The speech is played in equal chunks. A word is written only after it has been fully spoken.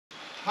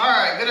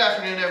Alright, good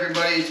afternoon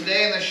everybody.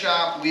 Today in the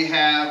shop we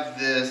have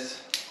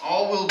this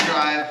all-wheel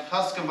drive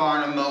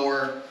Husqvarna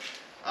mower.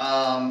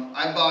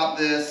 I bought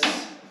this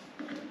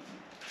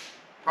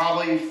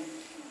probably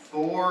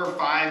 4 or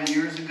 5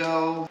 years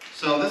ago.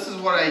 So this is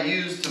what I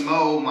used to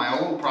mow my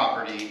old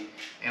property,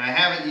 and I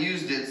haven't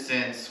used it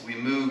since we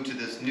moved to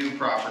this new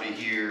property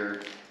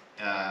here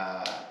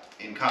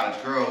in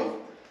Cottage Grove.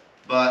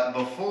 But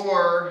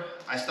before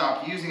I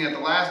stopped using it, the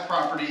last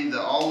property,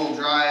 the all-wheel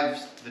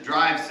drive, the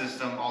drive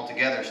system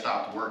altogether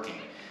stopped working.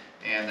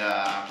 And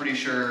I'm pretty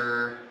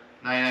sure,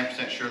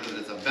 99% sure that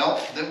it's a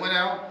belt that went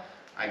out.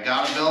 I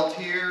got a belt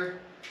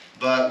here,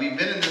 but we've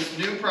been in this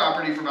new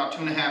property for about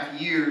 2.5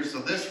 years, so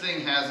this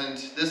thing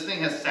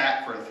has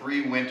sat for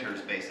 3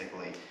 winters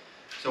basically.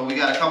 So we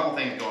got a couple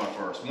things going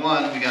for us.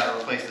 One, we got to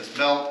replace this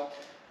belt,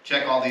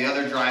 check all the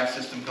other drive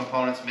system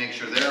components, make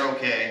sure they're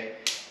okay,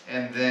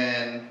 and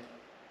then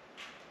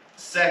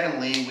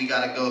secondly, we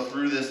got to go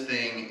through this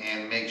thing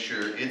and make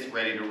sure it's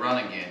ready to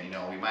run again. You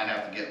know, we might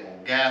have to get a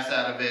little gas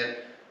out of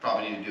it,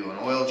 probably need to do an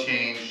oil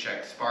change,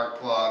 check the spark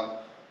plug,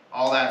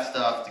 all that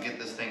stuff to get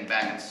this thing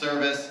back in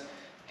service.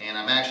 And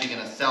I'm actually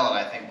going to sell it,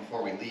 I think,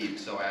 before we leave,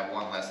 so I have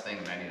one less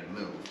thing that I need to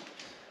move.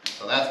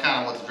 So that's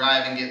kind of what's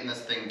driving getting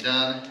this thing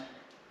done.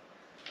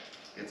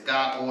 It's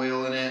got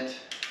oil in it.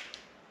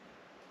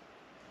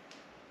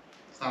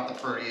 It's not the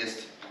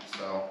prettiest,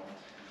 so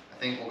I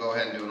think we'll go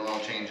ahead and do an oil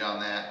change on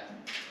that.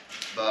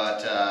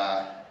 But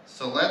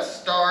so let's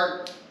just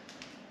start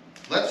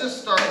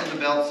with the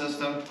belt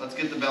system. Let's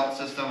get the belt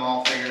system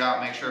all figured out,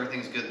 make sure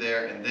everything's good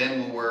there, and then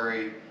we'll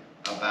worry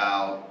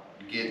about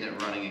getting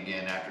it running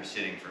again after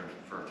sitting for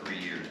 3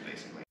 years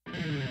basically.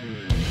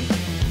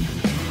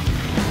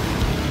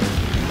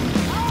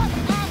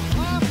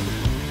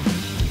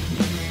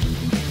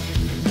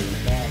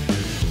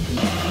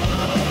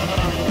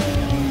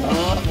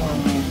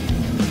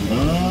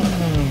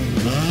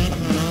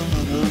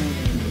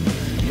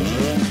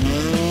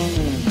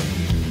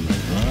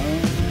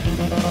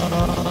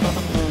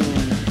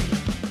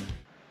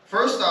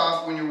 First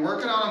off, when you're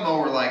working on a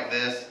mower like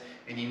this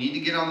and you need to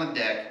get on the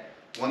deck,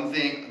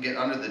 get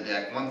under the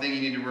deck, one thing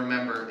you need to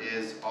remember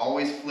is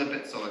always flip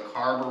it so the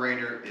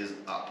carburetor is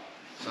up.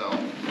 So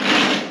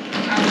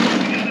that's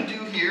what we gotta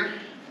do here.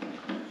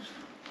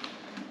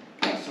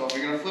 So if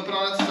you're gonna flip it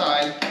on its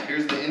side,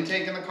 here's the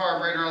intake and the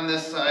carburetor on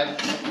this side.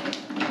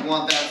 You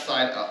want that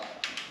side up.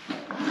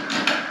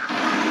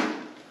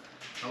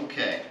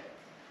 Okay.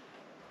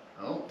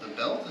 Oh, the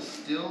belt is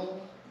still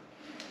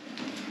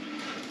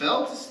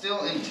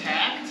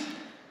intact.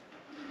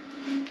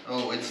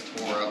 Oh, it's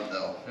tore up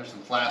though. There's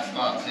some flat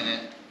spots in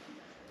it.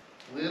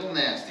 A little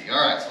nasty. All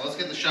right, so let's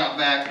get the shop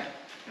back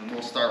and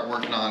we'll start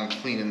working on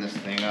cleaning this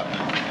thing up.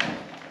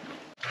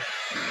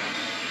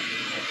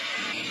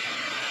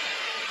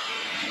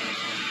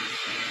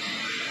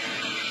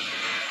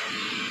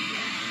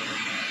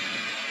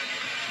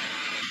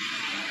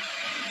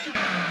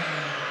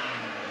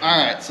 All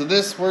right, so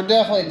we're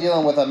definitely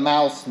dealing with a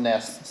mouse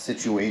nest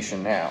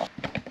situation now.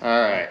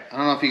 All right, I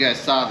don't know if you guys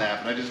saw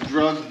that, but I just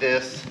drug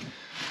this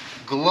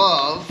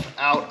glove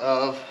out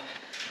of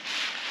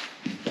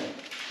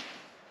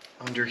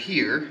under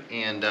here,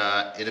 and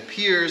it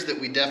appears that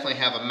we definitely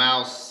have a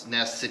mouse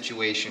nest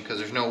situation because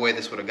there's no way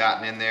this would have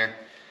gotten in there.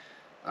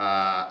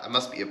 It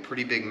must be a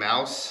pretty big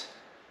mouse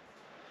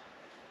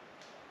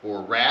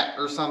or rat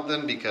or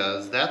something,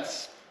 because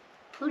that's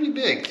pretty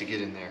big to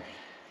get in there.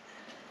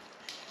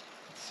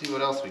 Let's see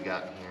what else we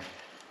got in here.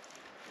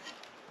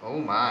 Oh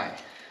my.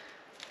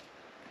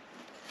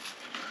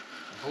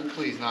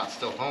 Hopefully he's not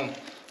still home.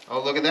 Oh,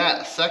 look at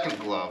that, a second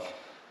glove.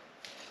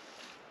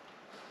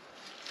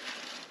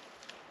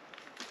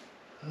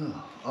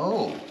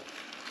 Oh,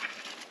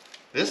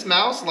 this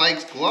mouse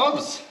likes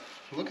gloves.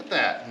 Look at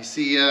that. You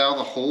see all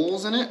the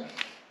holes in it?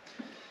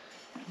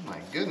 Oh my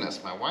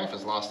goodness, my wife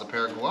has lost a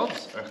pair of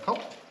gloves.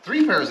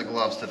 3 pairs of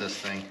gloves to this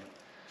thing.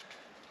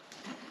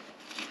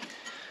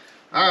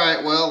 All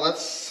right, well,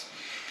 let's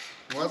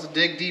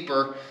dig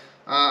deeper.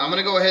 I'm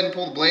gonna go ahead and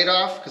pull the blade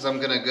off because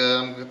I'm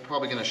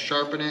probably gonna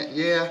sharpen it.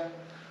 Yeah,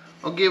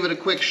 I'll give it a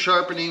quick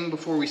sharpening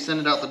before we send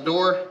it out the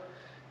door.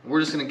 We're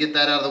just gonna get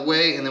that out of the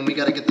way, and then we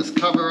gotta get this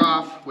cover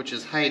off, which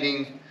is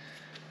hiding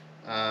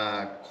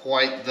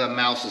quite the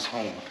mouse's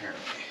home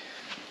apparently.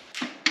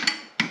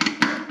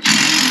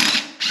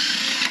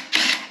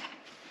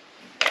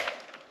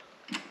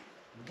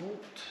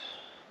 Bolt,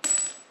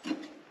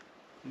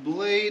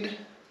 blade.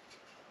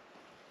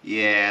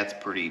 Yeah, it's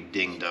pretty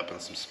dinged up in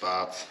some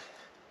spots.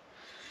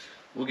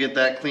 We'll get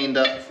that cleaned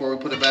up before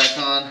we put it back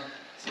on.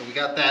 So we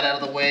got that out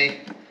of the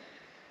way.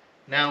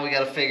 Now we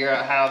got to figure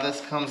out how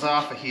this comes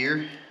off of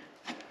here.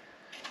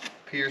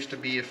 Appears to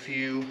be a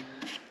few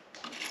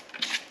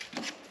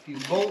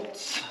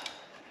bolts,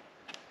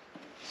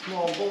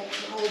 small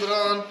bolts to hold it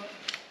on.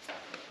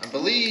 I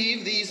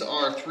believe these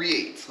are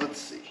 3/8. Let's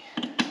see.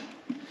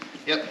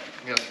 Yep,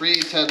 we got a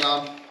 3/8 head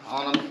on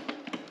them.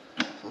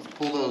 So let's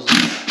pull those in.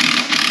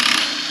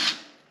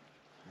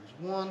 There's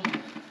one.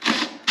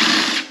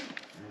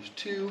 There's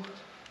two.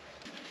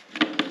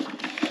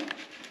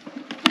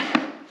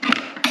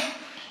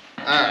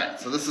 Alright,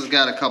 so this has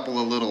got a couple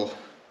of little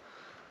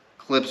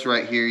clips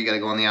right here. You gotta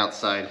go on the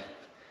outside,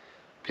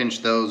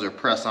 pinch those or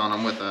press on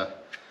them with a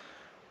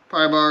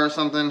pry bar or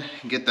something.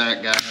 Get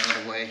that guy out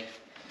of the way.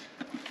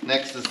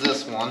 Next is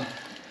this one.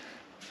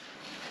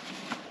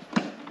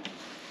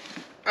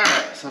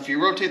 Alright, so if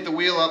you rotate the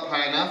wheel up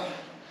high enough,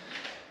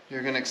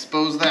 you're gonna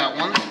expose that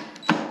one.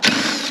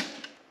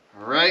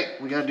 Alright,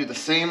 we gotta do the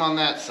same on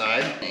that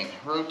side.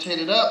 Rotate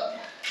it up.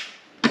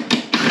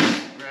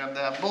 Grab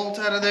that bolt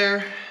out of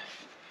there.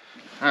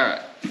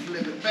 Alright,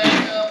 flip it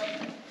back up.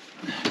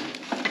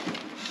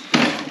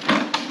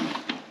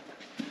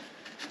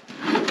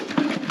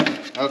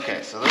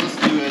 Okay, so those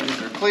two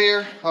edges are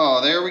clear. Oh,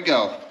 there we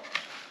go.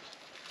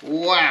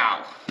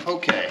 Wow,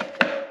 okay.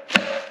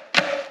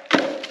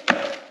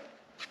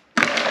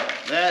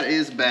 That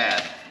is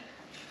bad.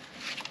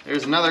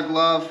 There's another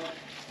glove,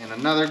 and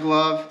another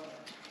glove,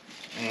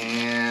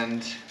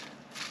 and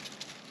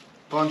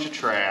a bunch of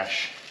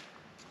trash.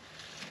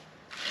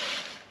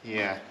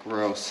 Yeah,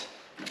 gross.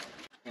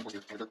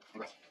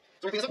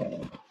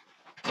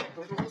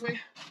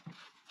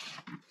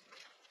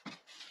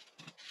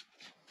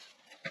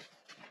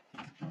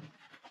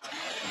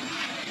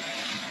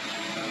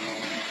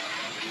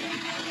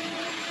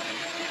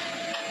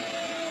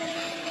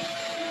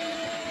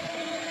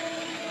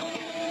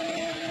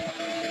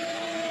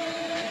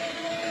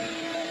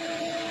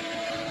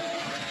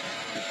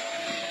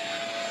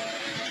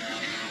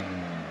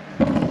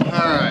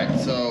 Alright,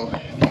 so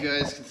you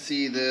guys can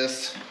see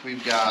this.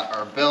 We've got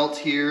our belt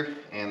here,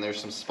 and there's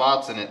some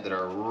spots in it that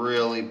are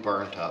really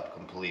burnt up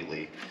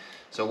completely.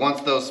 So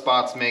once those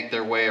spots make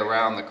their way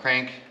around the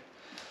crank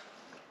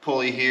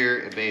pulley here,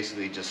 it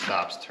basically just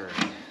stops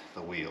turning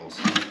the wheels.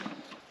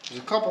 There's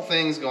a couple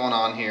things going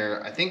on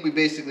here. I think we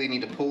basically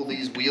need to pull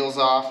these wheels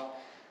off.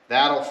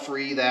 That'll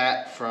free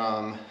that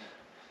from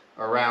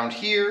around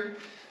here.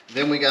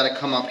 Then we got to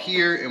come up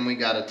here and we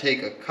got to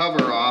take a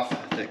cover off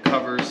that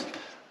covers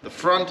the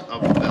front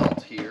of the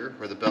belt here,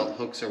 where the belt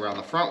hooks around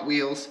the front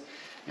wheels.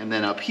 And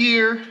then up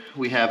here,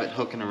 we have it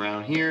hooking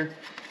around here.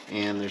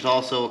 And there's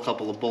also a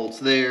couple of bolts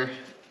there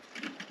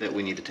that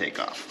we need to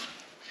take off.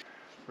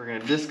 We're going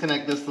to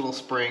disconnect this little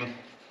spring.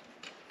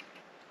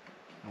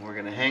 And we're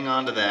going to hang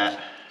on to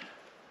that.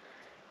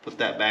 Put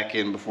that back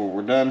in before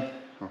we're done.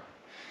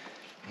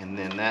 And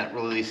then that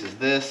releases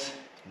this.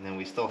 And then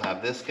we still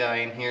have this guy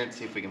in here. Let's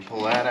see if we can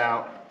pull that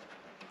out.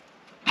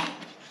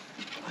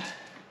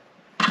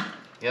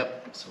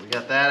 Yep, so we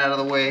got that out of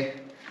the way.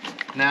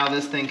 Now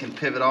this thing can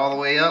pivot all the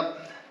way up.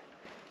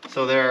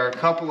 So there are a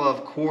couple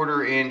of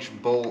 1/4 inch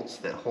bolts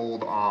that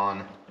hold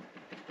on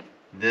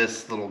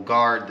this little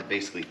guard that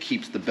basically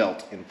keeps the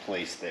belt in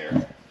place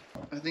there.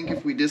 I think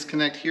if we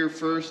disconnect here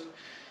first,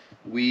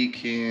 we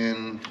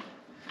can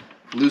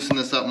loosen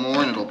this up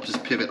more and it'll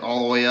just pivot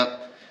all the way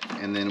up,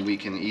 and then we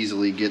can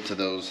easily get to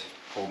those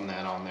holding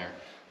that on there.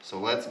 So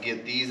let's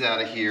get these out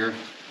of here.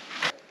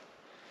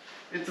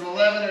 It's an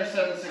 11 or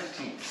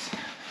 7/16.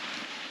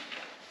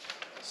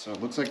 So it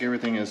looks like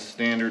everything is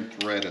standard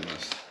thread in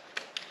this.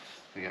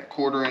 We got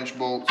 1/4 inch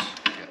bolts,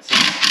 we got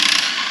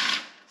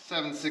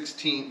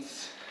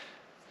 7/16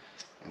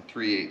 and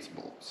 3/8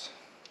 bolts.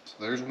 So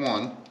there's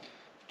one.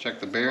 Check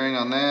the bearing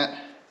on that.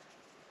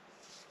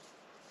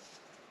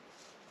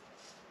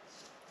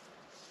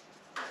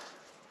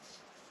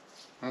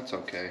 That's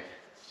okay.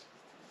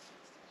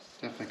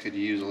 Definitely could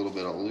use a little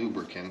bit of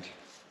lubricant.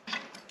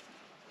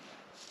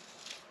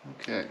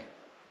 Okay.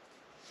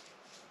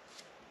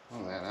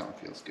 Oh, that one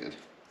feels good.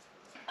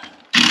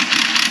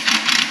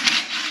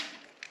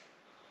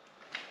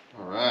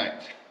 All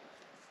right.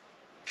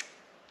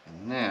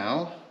 And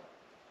now,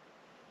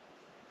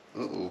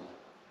 uh-oh.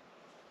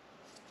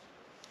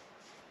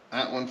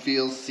 That one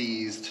feels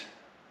seized.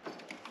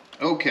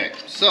 Okay,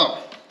 so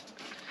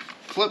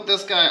flip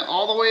this guy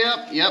all the way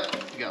up.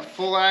 Yep, we got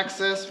full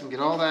access. We can get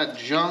all that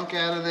junk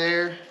out of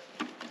there.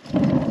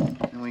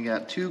 And we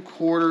got 2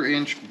 1/4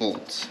 inch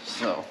bolts.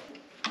 So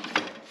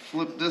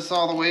flip this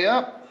all the way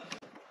up.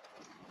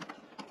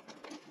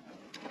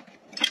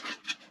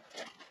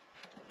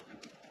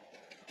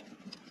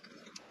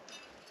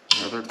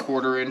 Another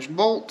 1/4 inch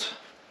bolt.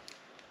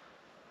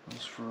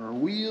 Those for our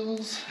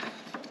wheels.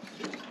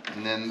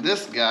 And then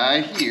this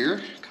guy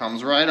here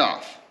comes right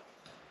off.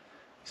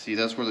 See,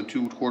 that's where the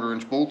 2 1/4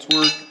 inch bolts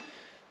were.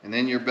 And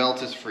then your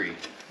belt is free.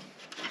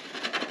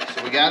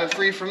 So we got it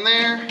free from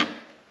there.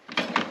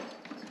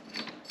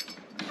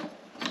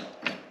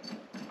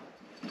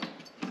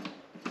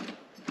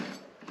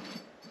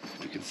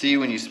 You can see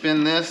when you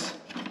spin this,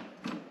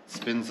 it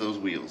spins those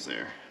wheels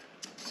there.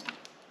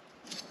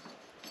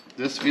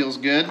 This feels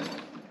good.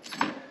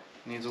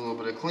 Needs a little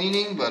bit of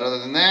cleaning, but other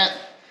than that,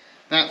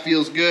 that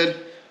feels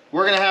good.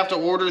 We're gonna have to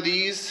order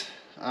these,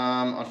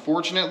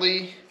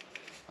 unfortunately.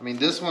 I mean,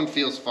 this one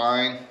feels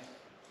fine.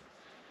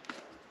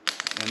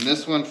 And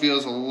this one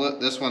feels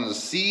this one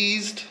is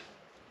seized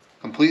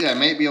completely. I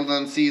might be able to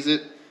unseize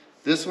it.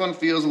 This one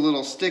feels a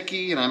little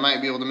sticky and I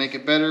might be able to make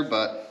it better,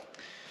 but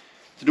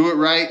to do it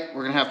right,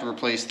 we're gonna have to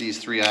replace these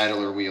 3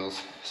 idler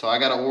wheels. So I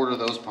gotta order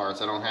those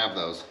parts, I don't have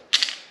those.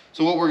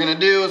 So what we're gonna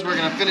do is we're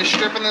gonna finish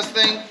stripping this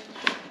thing.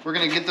 We're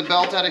gonna get the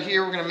belt out of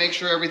here. We're gonna make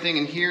sure everything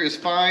in here is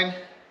fine.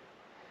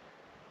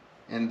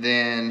 And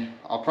then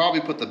I'll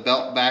probably put the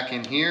belt back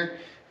in here,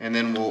 and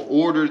then we'll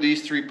order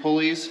these 3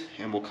 pulleys,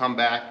 and we'll come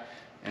back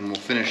and we'll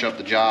finish up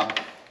the job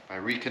by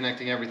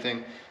reconnecting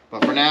everything.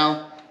 But for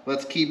now,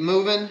 let's keep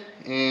moving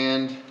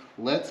and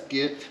let's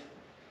get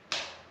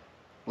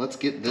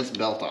this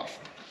belt off.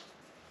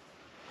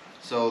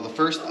 So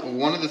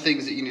one of the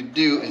things that you need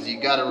to do is you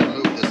got to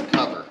remove this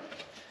cover.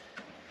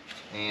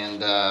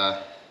 And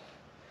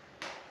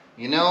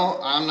you know,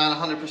 I'm not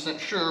 100%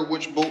 sure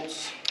which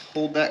bolts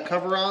hold that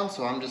cover on,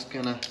 so I'm just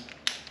gonna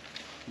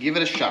give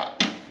it a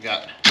shot. We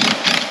got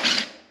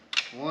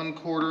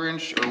 1/4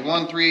 inch or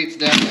 1/3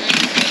 down there,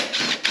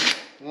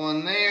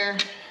 one there.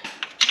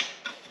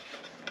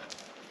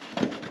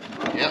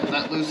 Yep,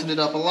 that loosened it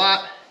up a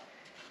lot.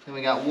 Then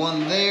we got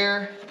one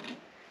there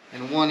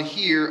and one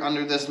here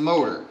under this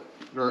motor,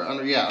 or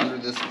under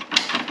this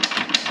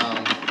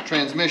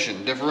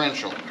transmission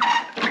differential.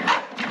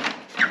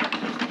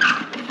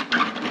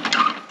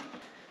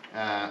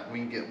 We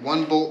can get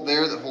one bolt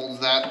there that holds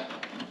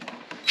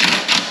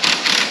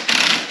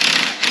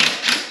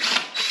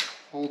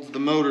the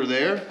motor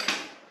there.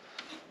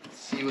 Let's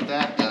see what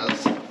that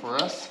does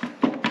for us.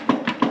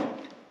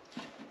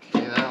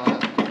 Okay,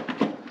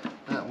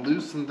 that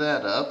loosened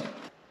that up.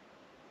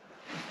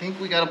 I think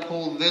we got to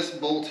pull this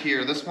bolt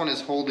here. This one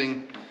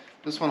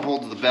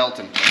holds the belt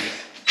in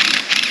place,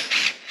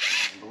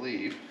 I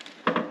believe.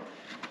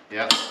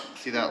 Yep,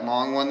 see that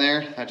long one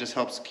there? That just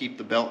helps keep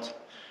the belt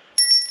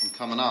from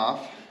coming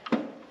off.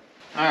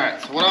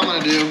 Alright, so what I'm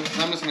going to do is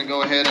I'm just going to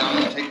go ahead and I'm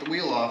going to take the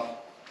wheel off.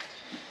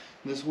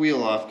 This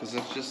wheel off, because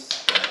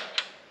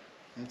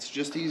it's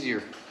just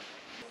easier.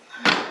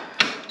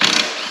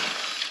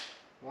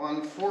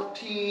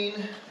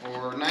 1/14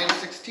 or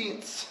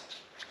 9/16.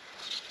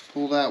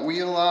 Pull that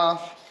wheel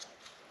off.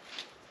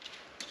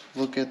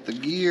 Look at the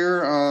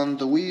gear on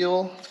the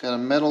wheel. It's got a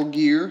metal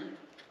gear.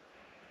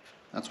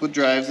 That's what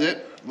drives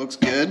it. Looks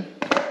good.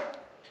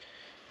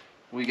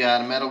 We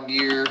got a metal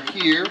gear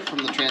here from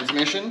the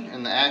transmission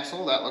and the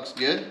axle. That looks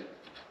good.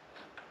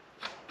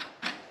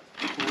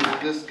 Pull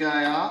this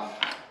guy off.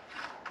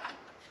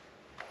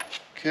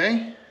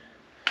 Okay.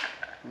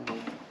 Little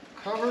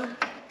cover.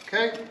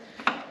 Okay.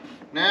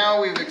 Now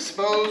we've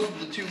exposed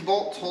the 2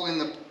 bolts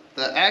holding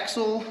the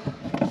axle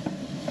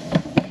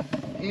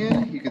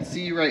in. You can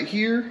see right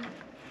here.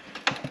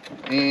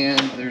 And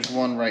there's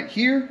one right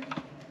here.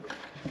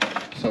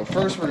 So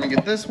first we're going to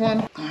get this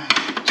one.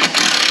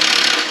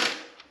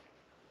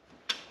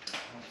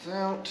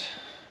 Out.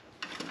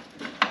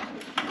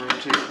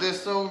 Rotate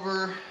this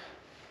over.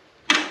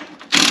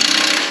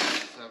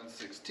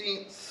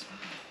 7/16.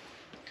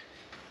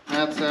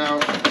 That's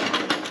out.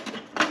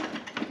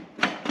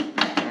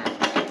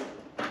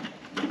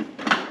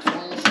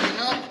 Pull this thing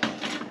up.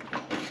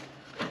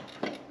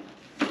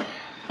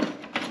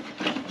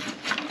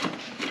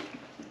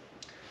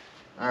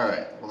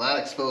 Alright, well that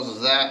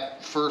exposes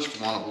that first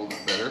one a little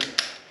bit better.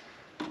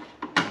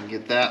 And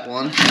get that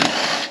one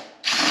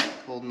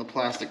holding the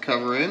plastic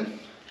cover in.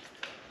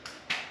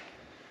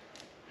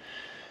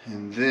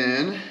 And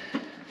then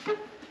we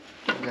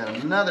got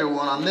another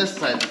one on this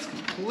side that's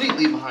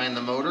completely behind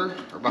the motor,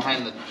 or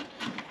behind the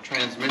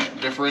transmission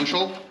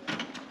differential.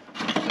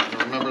 I have to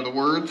remember the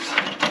words.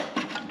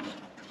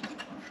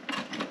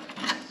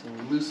 So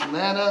we loosen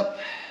that up.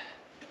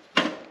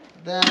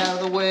 That out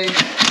of the way.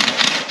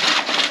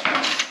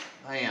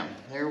 Bam,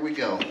 there we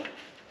go.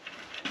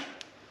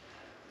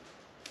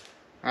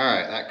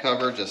 Alright, that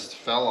cover just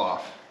fell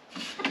off.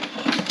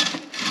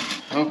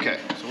 Okay,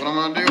 so what I'm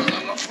going to do is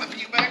I'm going to flip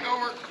you back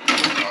over.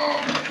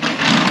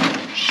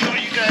 Show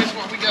you guys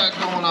what we got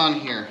going on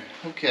here.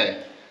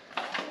 Okay,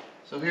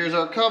 so here's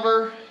our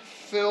cover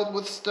filled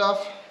with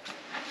stuff.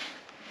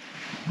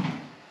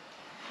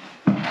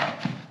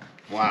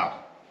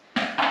 Wow.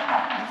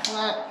 That's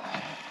not,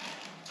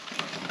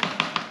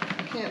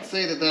 I can't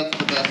say that that's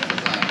the best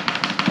design,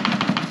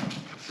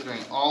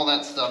 considering all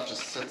that stuff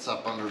just sits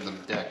up under the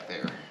deck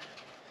there.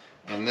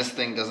 And this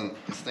thing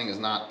is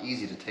not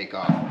easy to take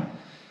off.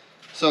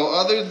 So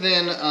other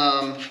than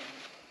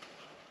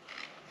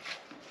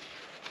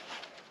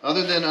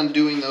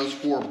undoing those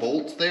 4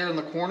 bolts there in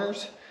the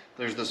corners,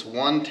 there's this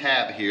one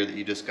tab here that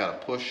you just got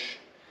to push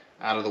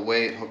out of the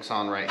way. It hooks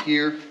on right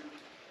here,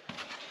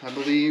 I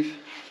believe.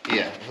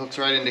 Yeah, it hooks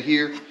right into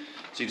here.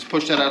 So you just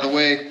push that out of the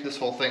way, this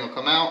whole thing will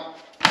come out.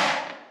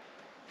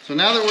 So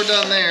now that we're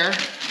done there,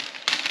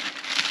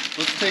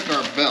 let's take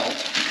our belt.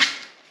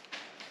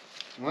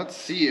 Let's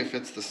see if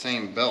it's the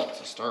same belt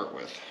to start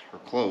with, or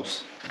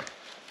close.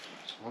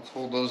 So let's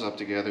hold those up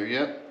together.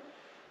 Yep,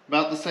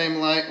 about the same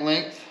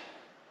length.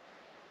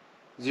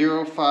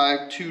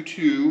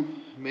 0522,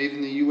 made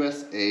in the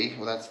USA.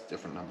 Well, that's a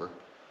different number.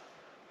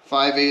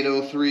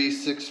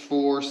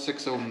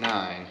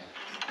 5803-64609.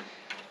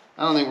 I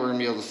don't think we're going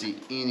to be able to see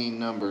any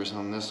numbers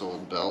on this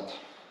old belt,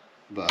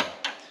 but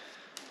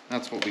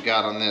that's what we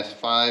got on this.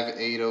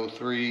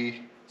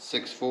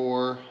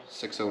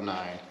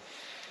 5803-64609.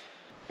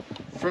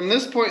 from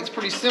this point, it's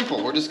pretty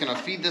simple. We're just gonna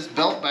feed this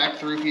belt back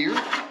through here,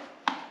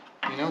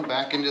 you know,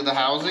 back into the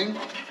housing,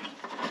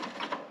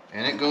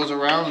 and it goes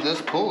around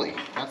this pulley.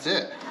 That's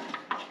it.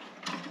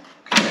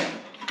 Okay.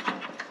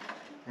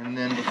 And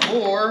then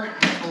before,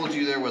 I told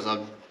you there was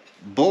a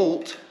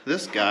bolt,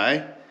 this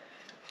guy,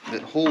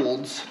 that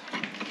holds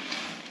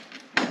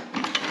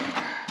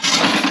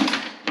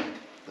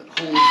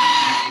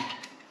the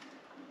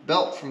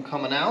belt from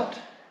coming out.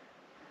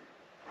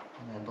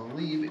 And I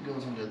believe it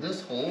goes into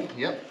this hole.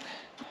 Yep.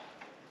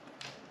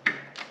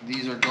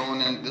 These are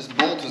going in, this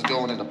bolt is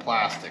going into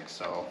plastic,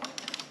 so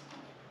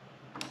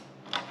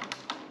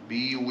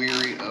be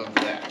wary of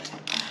that.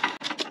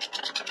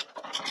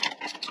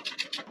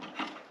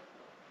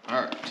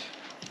 Alright.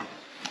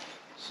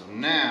 So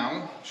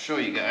now, I'll show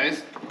you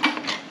guys.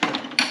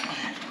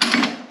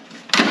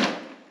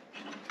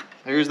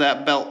 There's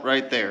that belt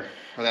right there,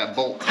 or that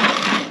bolt.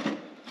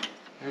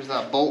 There's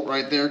that bolt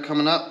right there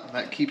coming up.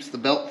 That keeps the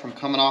belt from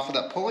coming off of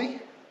that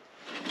pulley.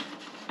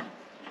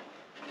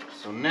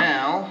 So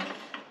now,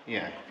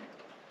 yeah.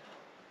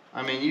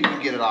 I mean, you can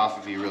get it off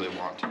if you really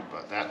want to,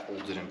 but that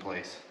holds it in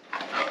place.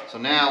 So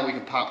now we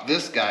can pop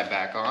this guy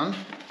back on.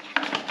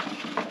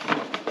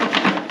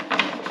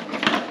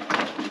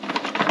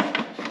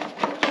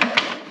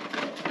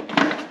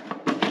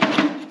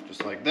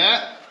 Just like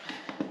that.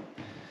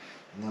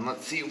 And then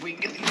let's see if we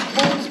can get these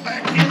bolts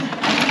back in.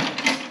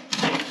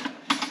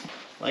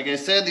 Like I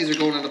said, these are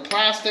going into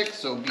plastic,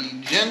 so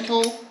be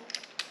gentle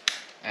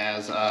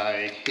as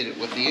I hit it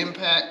with the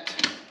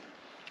impact.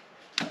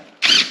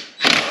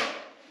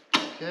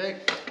 Okay.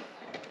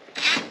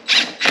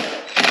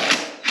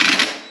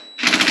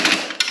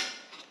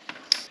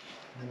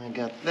 And I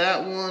got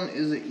that one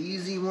is an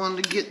easy one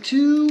to get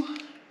to,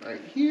 right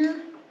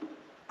here.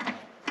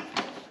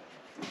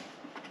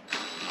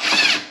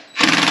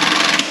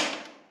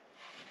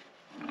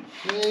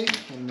 Okay,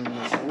 and then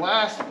this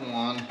last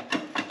one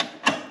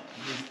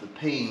is the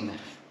pain.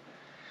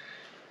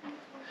 I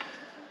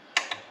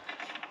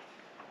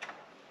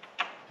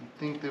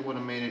think they would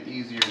have made it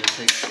easier to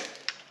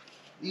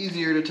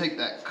take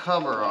that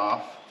cover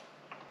off.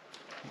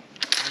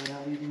 Pull it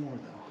out even more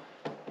though.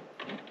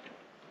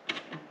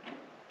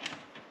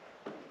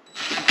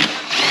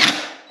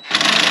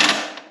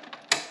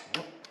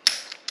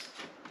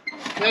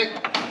 Okay,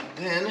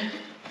 then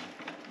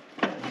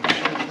make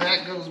sure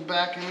that goes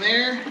back in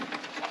there.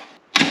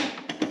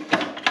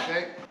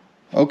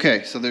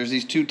 Okay, so there's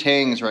these two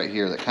tangs right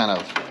here that kind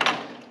of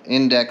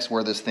index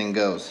where this thing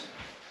goes.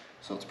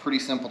 So it's pretty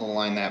simple to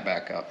line that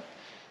back up.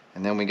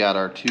 And then we got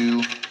our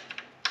two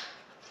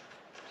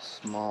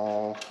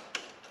small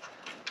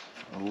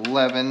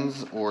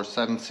 11s or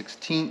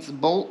 7/16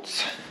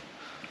 bolts.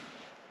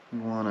 We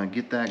want to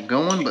get that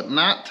going, but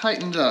not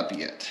tightened up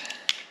yet.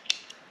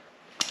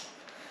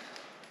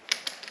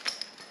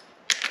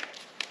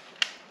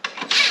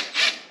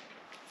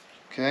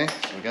 Okay,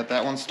 so we got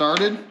that one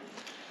started.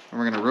 And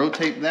we're going to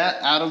rotate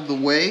that out of the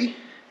way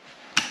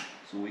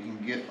so we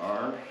can get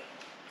our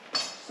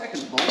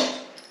second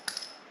bolt.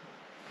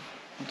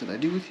 What did I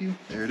do with you?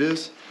 There it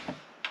is.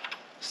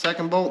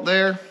 Second bolt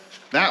there.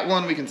 That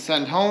one we can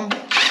send home.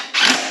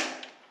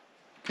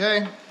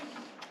 Okay.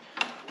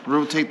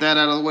 Rotate that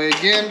out of the way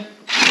again.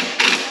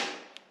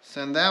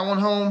 Send that one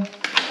home.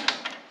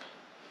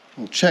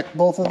 We'll check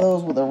both of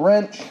those with a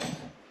wrench.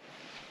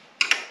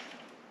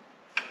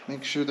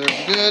 Make sure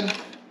they're good.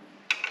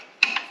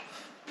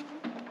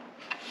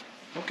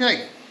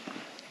 Okay.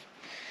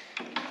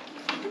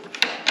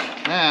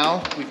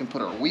 Now we can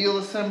put our wheel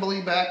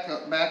assembly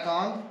back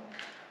on,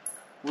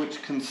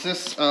 which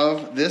consists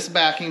of this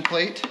backing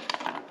plate.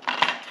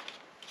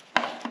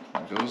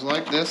 It goes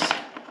like this.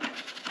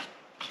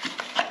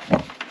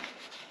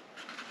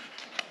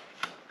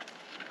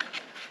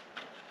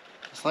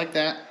 Just like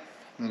that.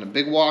 And then a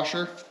big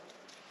washer,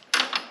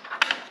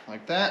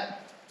 like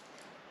that.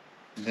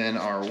 Then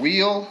our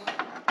wheel,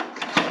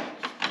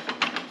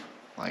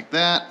 like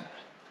that.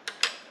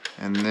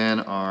 And then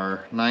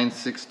our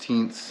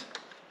 9/16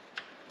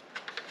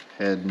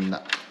 head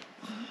nut.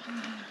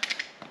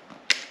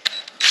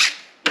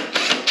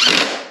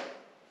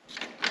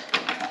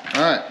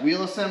 Alright,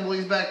 wheel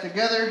assemblies back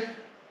together.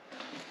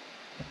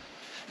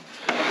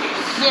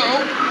 So,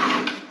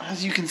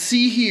 as you can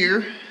see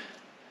here,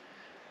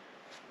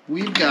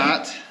 we've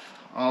got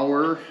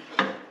our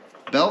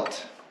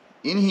belt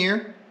in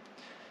here.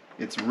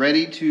 It's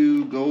ready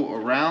to go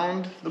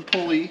around the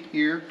pulley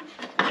here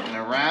and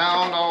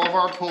around all of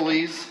our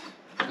pulleys,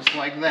 just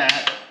like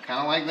that,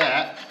 kind of like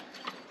that,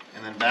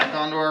 and then back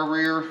onto our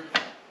rear.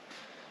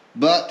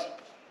 But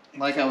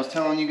like I was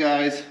telling you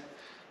guys,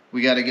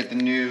 we got to get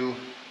new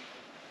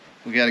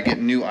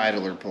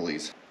idler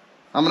pulleys.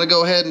 I'm gonna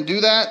go ahead and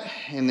do that,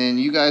 and then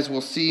you guys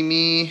will see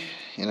me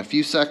in a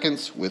few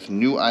seconds with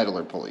new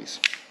idler pulleys.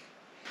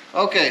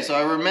 Okay, so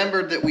I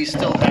remembered that we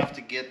still have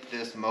to get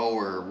this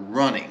mower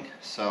running.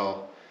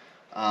 So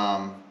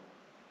I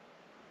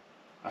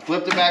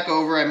flipped it back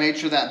over. I made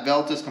sure that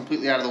belt is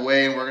completely out of the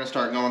way, and we're gonna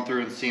start going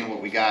through and seeing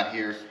what we got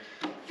here.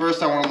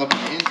 First, I want to look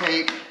at the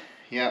intake.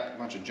 Yep, a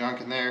bunch of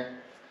junk in there.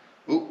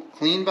 Oh,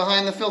 clean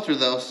behind the filter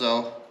though,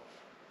 so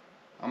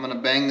I'm gonna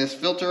bang this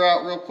filter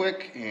out real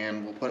quick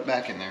and we'll put it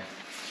back in there.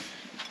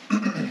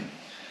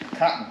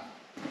 Cotton.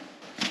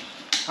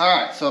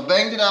 Alright, so I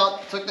banged it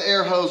out, took the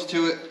air hose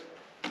to it.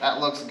 That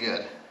looks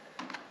good.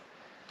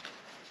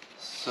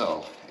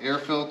 So, air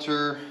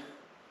filter,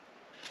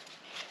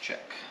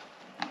 check.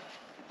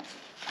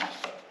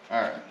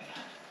 Alright.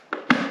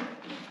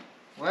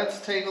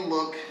 Let's take a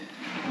look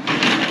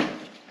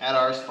at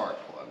our spark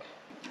plug.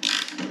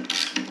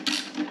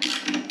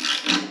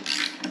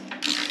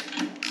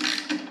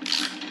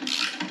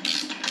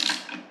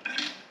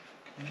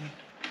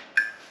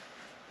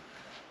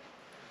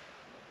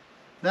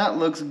 That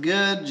looks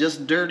good,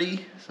 just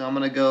dirty. So I'm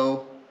gonna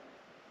go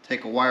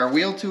take a wire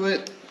wheel to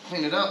it,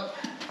 clean it up.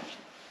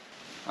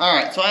 All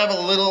right, so I have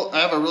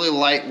a really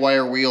light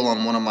wire wheel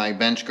on one of my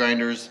bench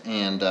grinders,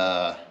 and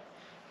I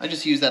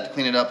just use that to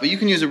clean it up. But you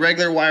can use a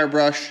regular wire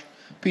brush,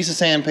 piece of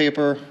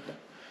sandpaper,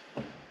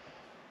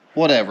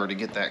 whatever to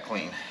get that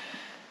clean.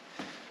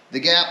 The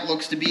gap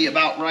looks to be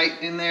about right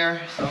in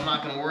there, so I'm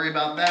not gonna worry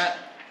about that.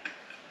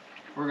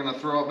 We're gonna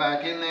throw it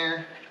back in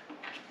there,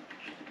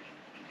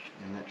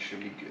 and that should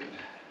be good.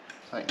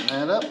 Tighten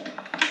that up.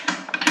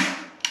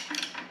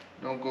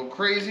 Don't go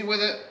crazy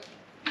with it.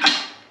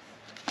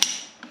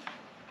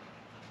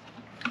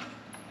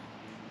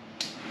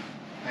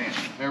 Bam,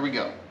 there we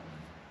go.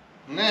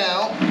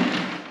 Now,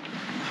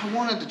 I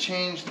wanted to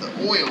change the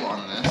oil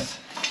on this.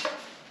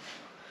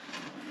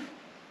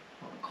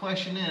 Well, the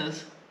question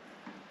is,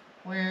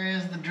 where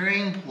is the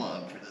drain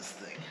plug for this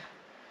thing?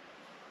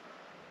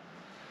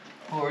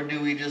 Or do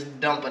we just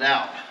dump it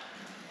out?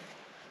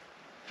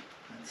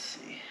 Let's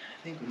see.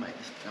 I think we might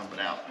just dump it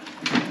out.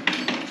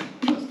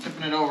 Because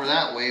tipping it over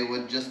that way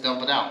would just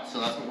dump it out. So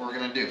that's what we're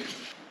going to do.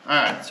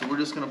 Alright, so we're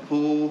just going to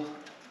pull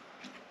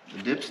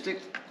the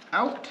dipstick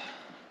out.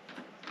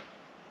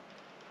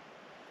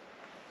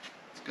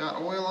 It's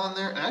got oil on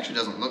there. It actually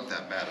doesn't look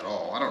that bad at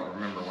all. I don't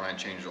remember when I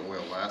changed the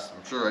oil last.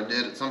 I'm sure I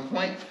did at some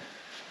point.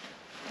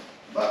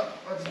 But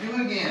let's do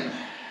it again.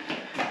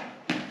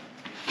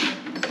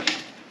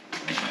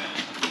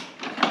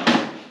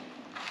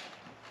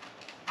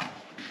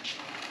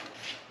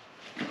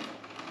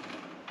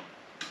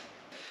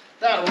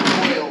 That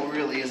oil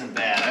really isn't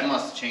bad. I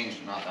must have changed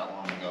it not that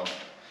long ago.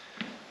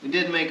 We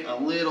did make a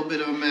little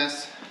bit of a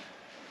mess.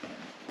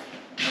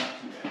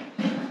 Not too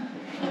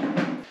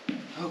bad.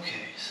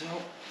 Okay, so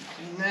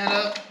clean that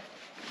up.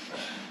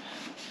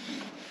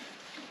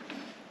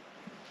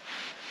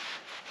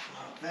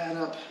 Lock that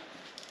up.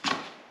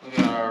 We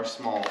got our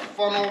small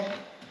funnel.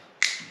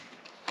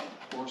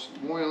 Pour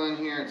some oil in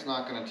here. It's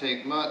not going to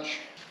take much.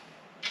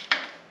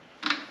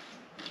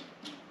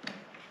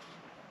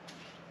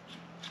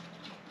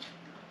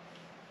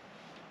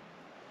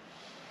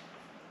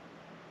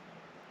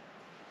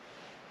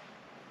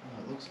 Oh,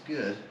 it looks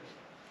good.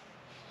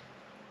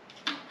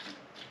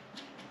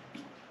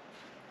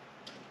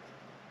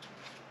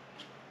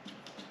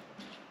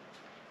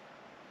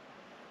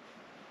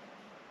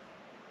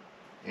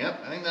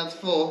 Yep, I think that's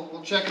full.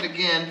 We'll check it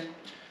again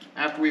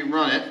after we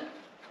run it.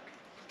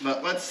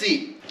 But let's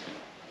see.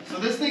 So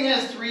this thing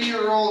has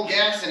 3-year-old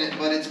gas in it,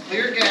 but it's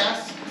clear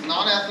gas, it's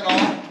not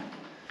ethanol.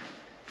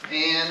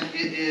 And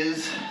it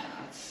is,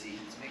 let's see,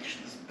 let's make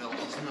sure this belt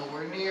is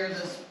nowhere near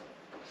this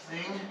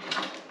thing.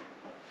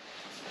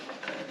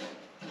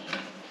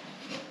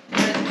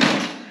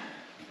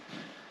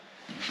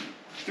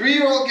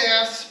 3-year-old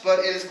gas, but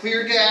it is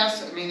clear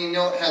gas, meaning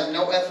it has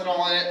no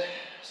ethanol in it.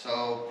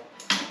 So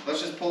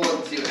let's just pull it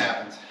and see what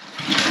happens.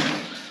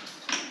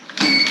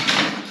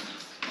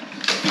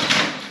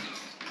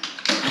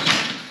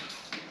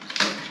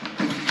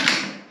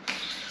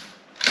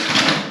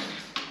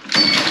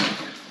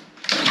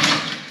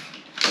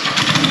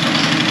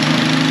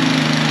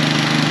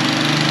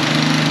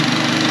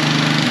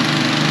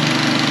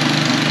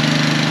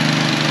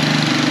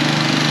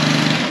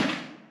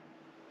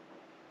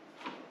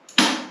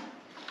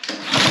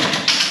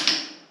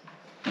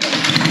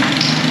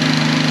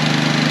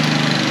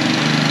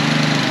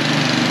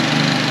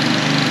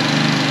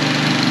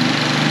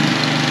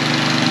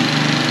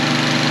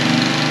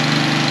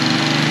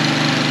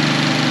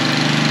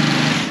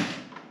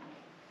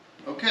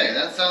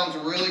 Sounds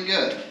really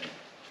good.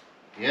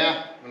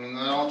 Yeah, I mean,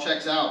 that all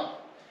checks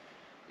out.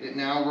 It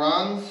now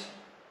runs.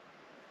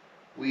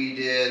 We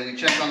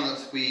checked on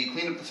this, we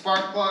cleaned up the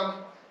spark plug,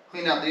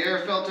 cleaned out the air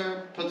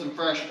filter, put some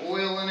fresh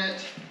oil in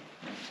it.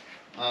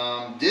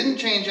 Didn't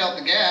change out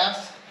the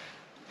gas,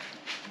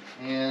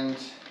 and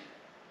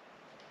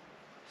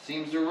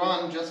seems to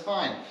run just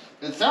fine.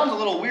 It sounds a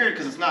little weird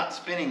because it's not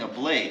spinning a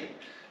blade.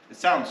 It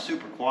sounds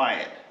super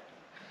quiet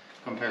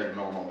compared to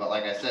normal, but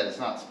like I said, it's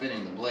not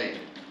spinning the blade.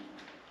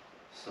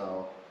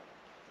 So,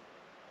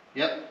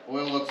 yep,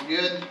 oil looks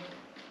good.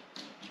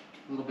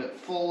 A little bit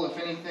full, if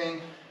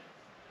anything.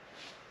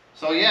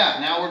 So yeah,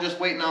 now we're just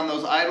waiting on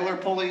those idler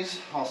pulleys.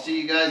 I'll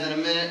see you guys in a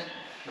minute,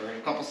 or in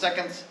a couple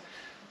seconds,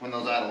 when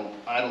those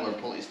idler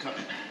pulleys come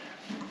in.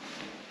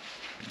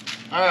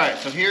 Alright,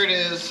 so here it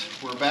is.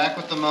 We're back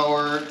with the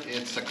mower.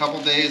 It's a couple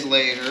days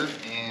later,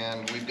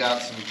 and we've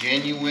got some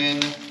genuine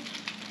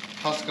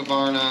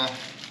Husqvarna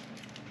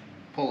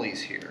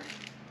pulleys here.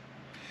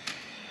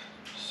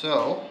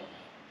 So,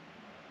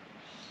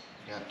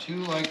 got two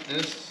like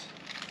this,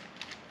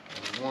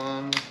 and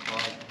one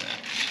like that.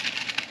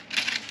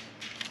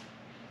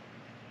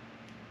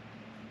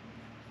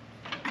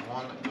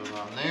 One that goes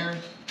on there,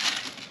 and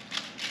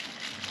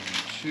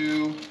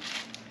two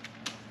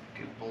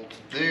get bolted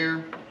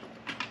there.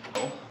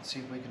 Oh, let's see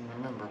if we can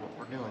remember what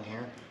we're doing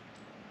here.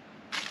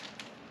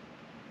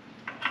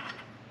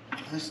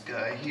 This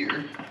guy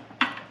here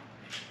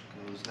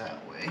goes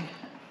that way.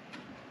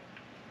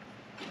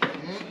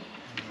 Okay, and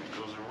it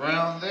goes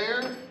around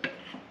there, and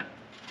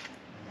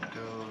it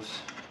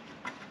goes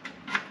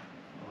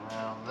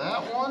around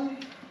that one,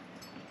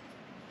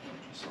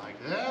 just like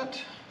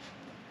that,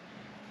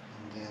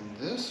 and then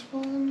this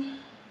one.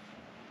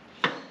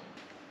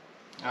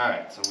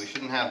 Alright, so we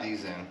shouldn't have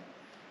these in,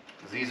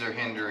 because these are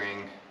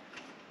hindering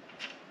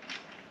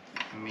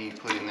me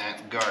putting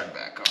that guard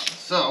back on.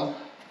 So,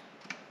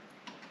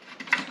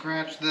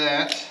 scratch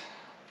that,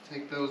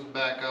 take those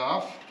back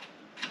off.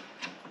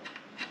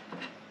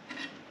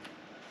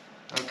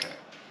 Okay,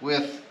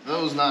 with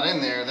those not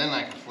in there, then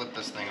I can flip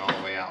this thing all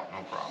the way out,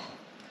 no problem.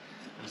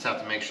 I just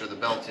have to make sure the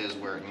belt is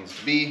where it needs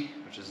to be,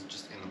 which is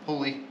just in the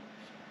pulley,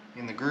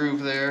 in the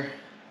groove there.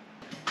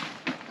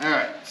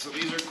 Alright, so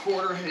these are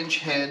 1/4 inch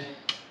head.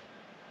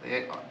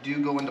 They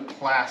do go into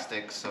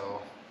plastic,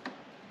 so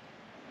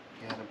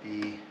you gotta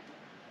be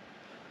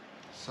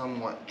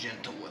somewhat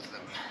gentle with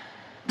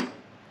them.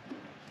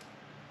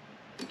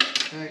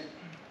 Okay.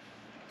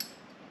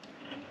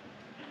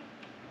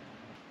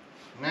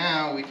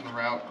 Now we can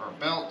route our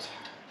belt,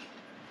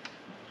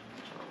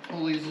 put our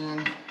pulleys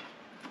in.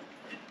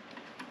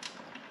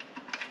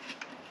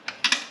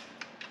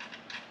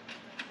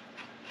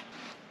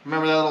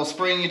 Remember that little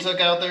spring you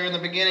took out there in the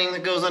beginning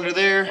that goes under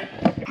there?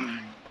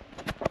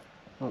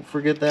 Don't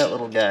forget that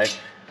little guy.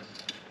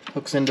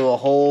 Hooks into a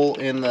hole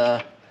in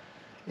that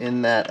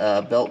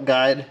belt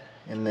guide,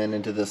 and then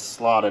into this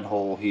slotted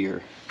hole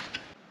here.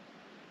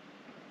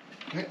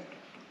 Okay.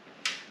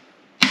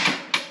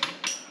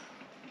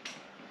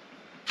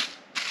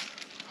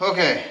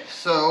 Okay,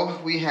 so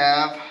we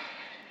have a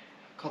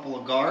couple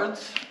of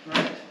guards,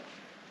 right?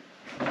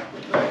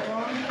 Put back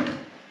on.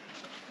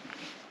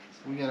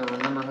 So we gotta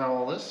remember how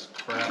all this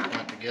crap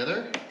went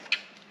together.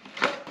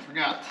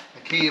 Forgot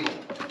the cable.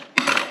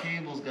 The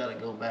cable's gotta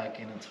go back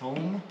in its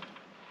home,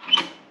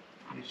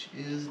 which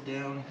is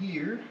down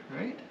here,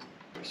 right?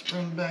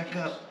 Spring back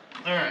up.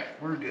 Alright,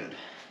 we're good.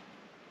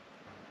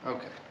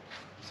 Okay,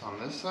 it's on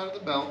this side of the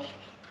belt.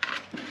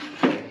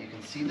 You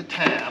can see the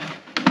tab.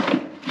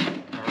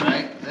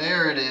 Alright,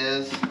 there it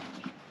is.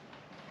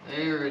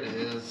 There it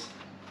is.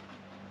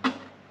 There,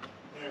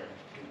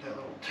 get that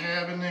little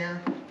tab in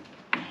there.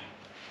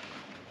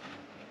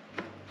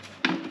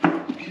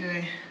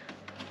 Okay,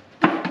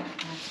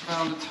 it's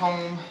found its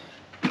home.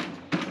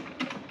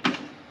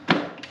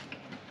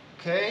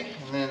 Okay,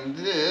 and then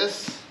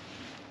this,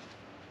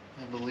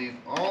 I believe,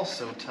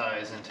 also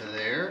ties into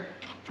there.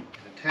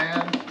 The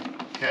tab.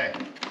 Okay,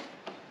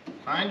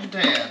 find your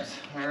tabs.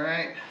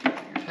 Alright,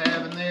 your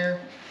tab in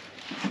there.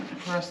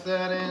 Press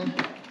that in.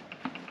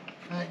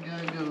 That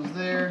guy goes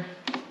there.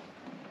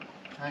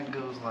 That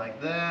goes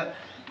like that.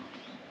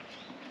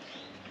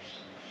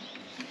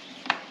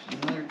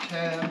 Another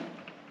tab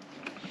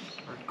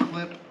or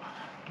clip,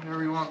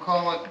 whatever you want to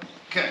call it.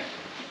 Okay,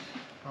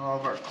 all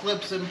of our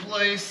clips in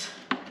place.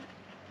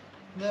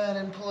 That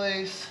in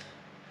place.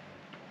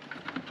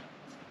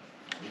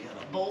 We got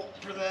a bolt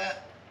for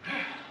that.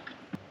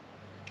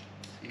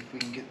 See if we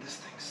can get this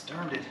thing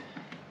started.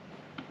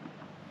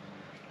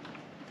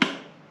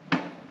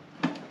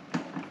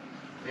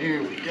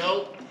 There we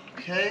go.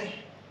 Okay.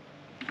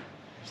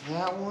 There's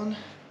that one.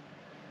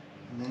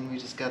 And then we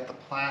just got the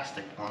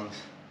plastic ones.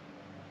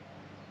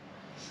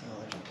 So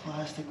there's a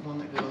plastic one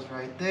that goes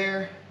right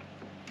there.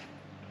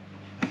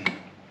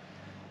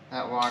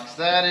 That locks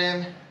that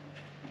in.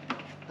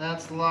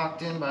 That's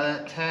locked in by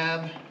that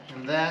tab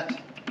and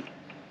that,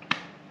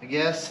 I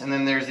guess. And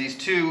then there's these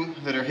two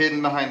that are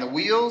hidden behind the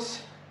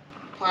wheels.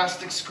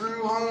 Plastic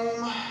screw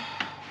home.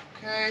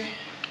 Okay.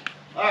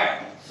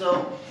 Alright,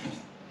 so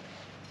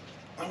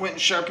I went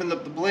and sharpened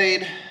up the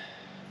blade.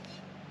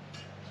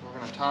 So we're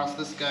going to toss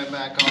this guy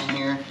back on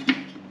here.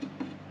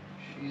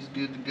 She's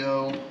good to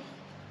go.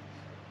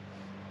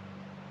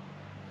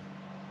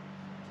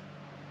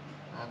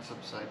 That's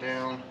upside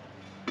down.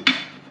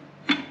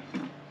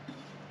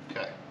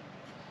 Okay.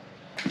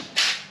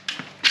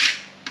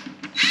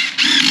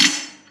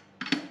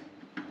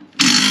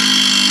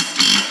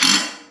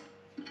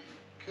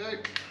 Okay.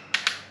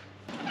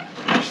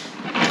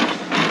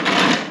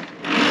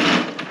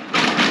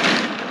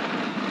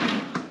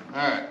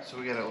 Alright, so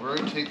we gotta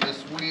rotate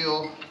this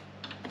wheel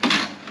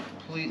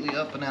completely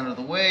up and out of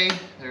the way.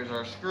 There's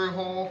our screw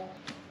hole.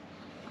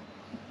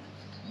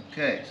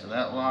 Okay, so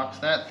that locks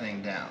that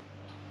thing down.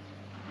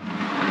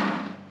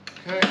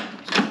 Okay,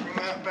 let's bring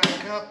that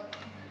back up.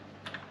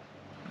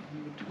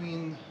 in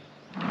between.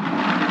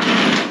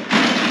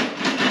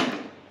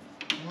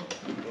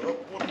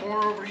 One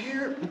more over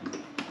here.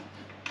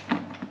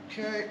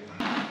 Okay.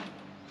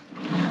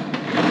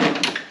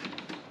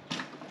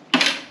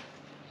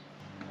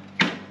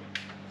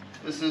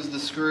 This is the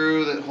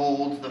screw that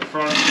holds the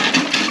front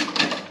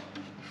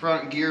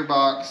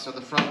gearbox or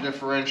the front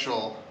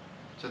differential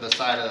to the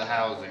side of the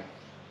housing.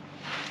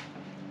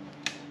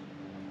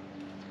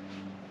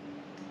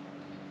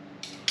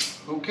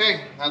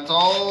 Okay, that's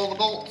all the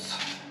bolts.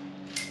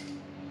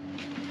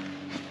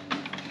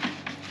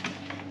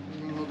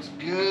 Everything looks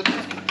good.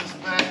 Let's get this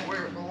back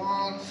where it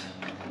belongs.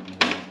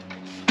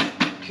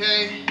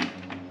 Okay,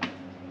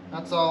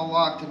 that's all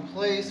locked in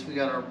place. We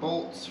got our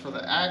bolts for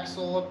the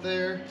axle up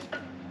there,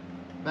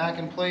 back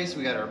in place.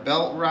 We got our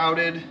belt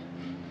routed.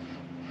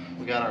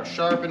 We got our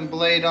sharpened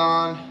blade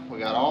on. We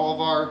got all of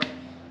our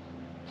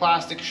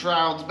plastic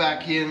shrouds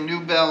back in,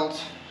 new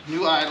belt,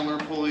 new idler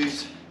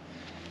pulleys.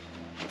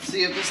 Let's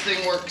see if this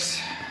thing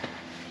works.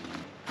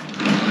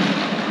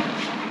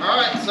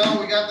 Alright,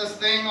 so we got this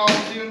thing all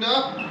tuned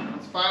up.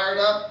 Let's fire it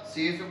up,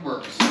 see if it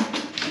works.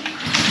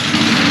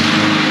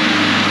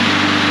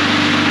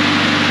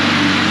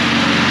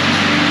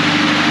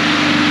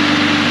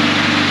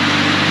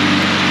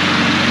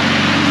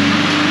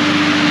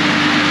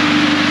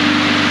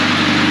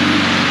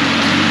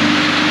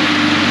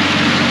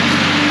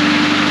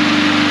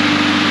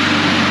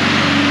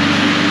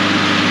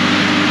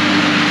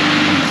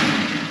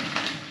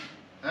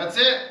 That's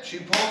it. She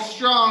pulls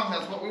strong.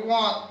 That's what we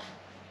want.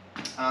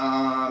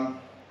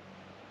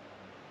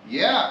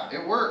 Yeah,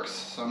 it works.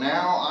 So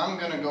now I'm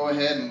going to go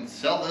ahead and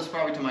sell this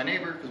probably to my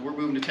neighbor because we're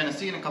moving to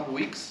Tennessee in a couple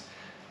weeks.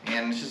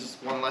 And it's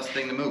just one less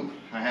thing to move.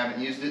 I haven't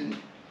used it in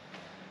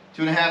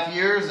 2.5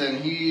 years, and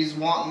he's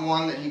wanting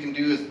one that he can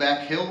do his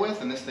back hill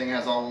with, and this thing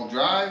has all-wheel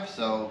drive,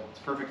 so it's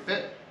a perfect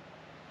fit.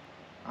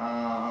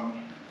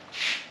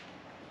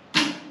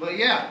 But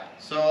yeah,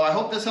 so I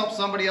hope this helps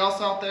somebody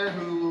else out there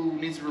who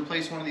needs to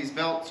replace one of these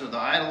belts or the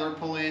idler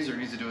pulleys or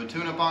needs to do a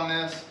tune-up on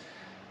this.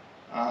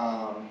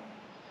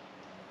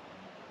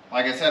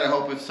 Like I said, I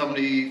hope if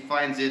somebody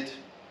finds it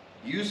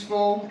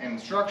useful and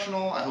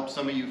instructional, I hope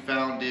some of you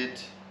found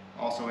it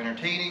also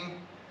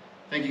entertaining.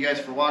 Thank you guys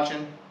for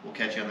watching. We'll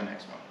catch you on the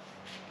next one.